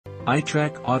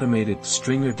i-Trak Automated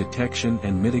Stringer Detection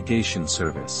and Mitigation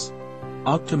Service.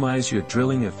 Optimize your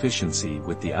drilling efficiency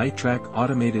with the i-Trak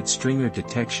Automated Stringer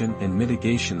Detection and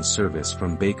Mitigation Service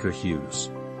from Baker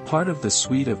Hughes. Part of the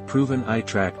suite of proven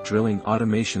i-Trak drilling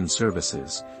automation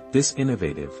services, this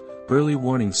innovative, early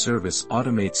warning service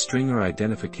automates stringer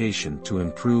identification to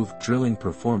improve drilling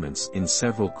performance in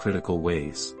several critical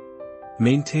ways.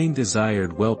 Maintain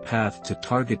desired well path to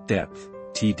target depth,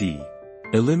 TD.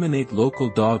 Eliminate local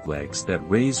doglegs that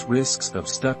raise risks of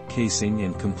stuck casing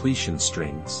and completion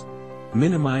strings.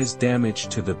 Minimize damage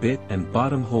to the bit and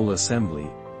bottom hole assembly,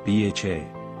 BHA.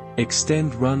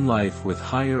 Extend run life with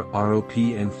higher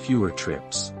ROP and fewer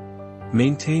trips.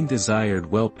 Maintain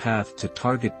desired well path to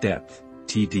target depth,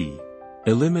 TD.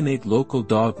 Eliminate local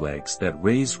doglegs that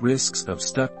raise risks of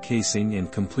stuck casing and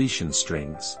completion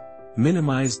strings.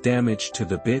 Minimize damage to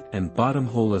the bit and bottom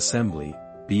hole assembly,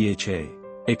 BHA.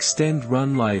 Extend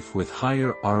run life with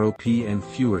higher ROP and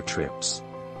fewer trips.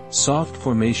 Soft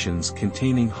formations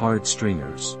containing hard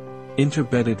stringers.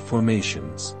 Interbedded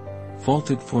formations.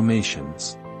 Faulted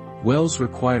formations. Wells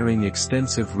requiring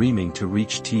extensive reaming to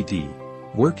reach TD.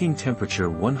 Working temperature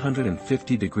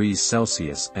 150 degrees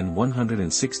Celsius and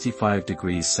 165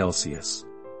 degrees Celsius.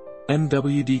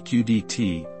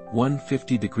 MWDQDT,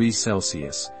 150 degrees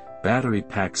Celsius, battery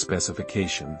pack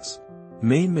specifications.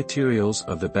 Main materials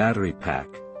of the battery pack,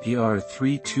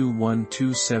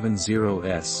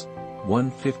 PR321270S,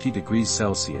 150 degrees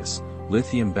Celsius,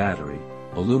 lithium battery,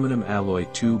 aluminum alloy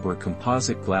tube or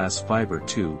composite glass fiber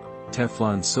tube,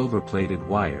 Teflon silver-plated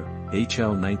wire,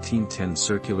 HL1910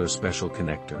 circular special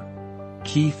connector.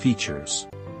 Key features.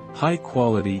 High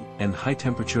quality and high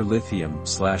temperature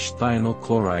lithium/thionyl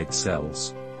chloride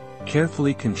cells.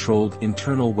 Carefully controlled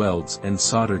internal welds and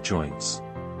solder joints.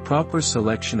 Proper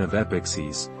selection of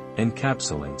epoxies,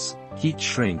 encapsulants, heat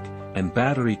shrink, and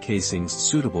battery casings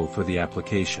suitable for the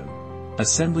application.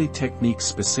 Assembly techniques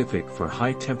specific for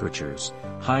high temperatures,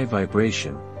 high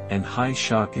vibration, and high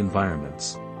shock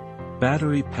environments.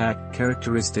 Battery pack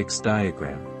characteristics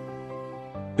diagram.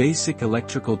 Basic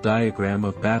electrical diagram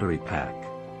of battery pack.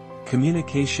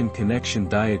 Communication connection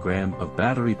diagram of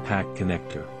battery pack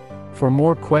connector. For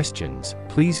more questions,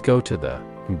 please go to the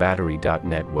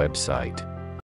battery.net website.